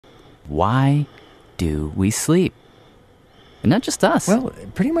Why do we sleep? And not just us. Well,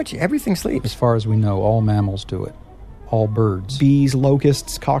 pretty much everything sleeps. As far as we know, all mammals do it. All birds. Bees,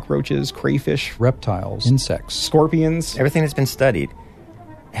 locusts, cockroaches, crayfish, Reptiles. Insects. scorpions. Everything that's been studied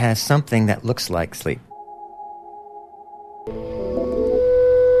has something that looks like sleep.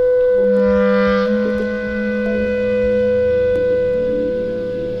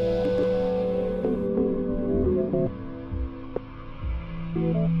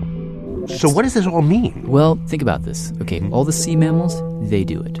 So what does this all mean? Well, think about this. Okay, all the sea mammals, they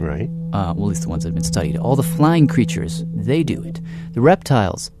do it. Right. Well, at least the ones that have been studied. All the flying creatures, they do it. The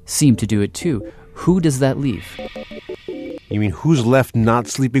reptiles seem to do it too. Who does that leave? You mean who's left not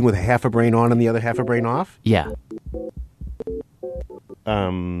sleeping with half a brain on and the other half a brain off? Yeah.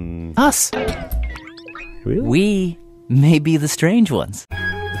 Us. Really? We may be the strange ones.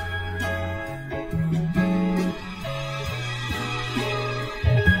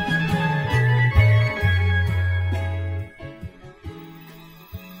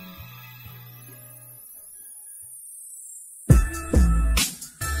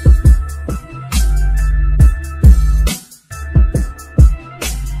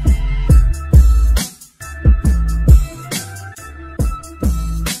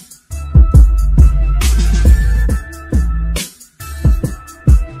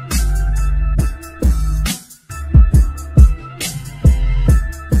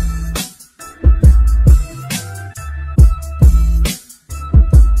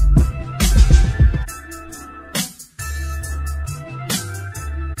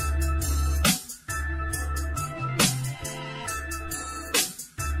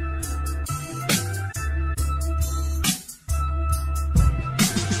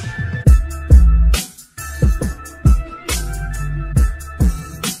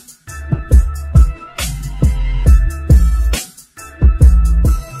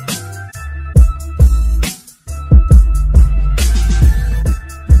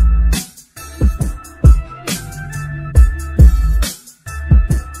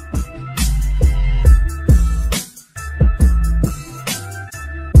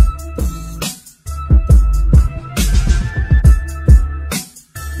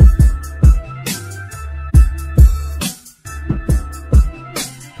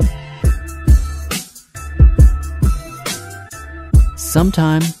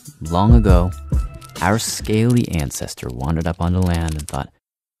 Sometime long ago, our scaly ancestor wandered up onto land and thought,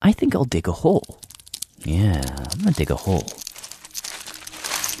 I think I'll dig a hole. Yeah, I'm gonna dig a hole.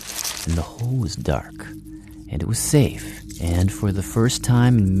 And the hole was dark, and it was safe. And for the first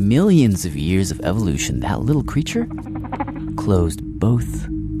time in millions of years of evolution, that little creature closed both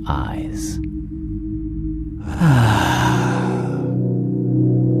eyes.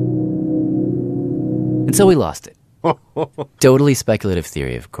 And so we lost it. Totally speculative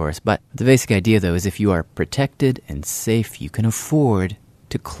theory, of course, but the basic idea, though, is if you are protected and safe, you can afford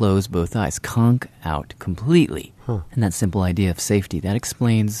to close both eyes, conk out completely. And that simple idea of safety, that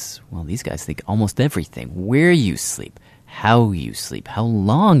explains, well, these guys think almost everything. Where you sleep, how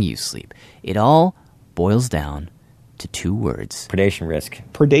long you sleep. It all boils down to two words. Predation risk.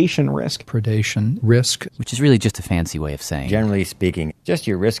 Predation risk. Predation risk. Which is really just a fancy way of saying, Generally speaking, just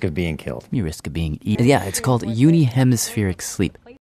your risk of being killed. your risk of being eaten. Yeah, it's called unihemispheric sleep.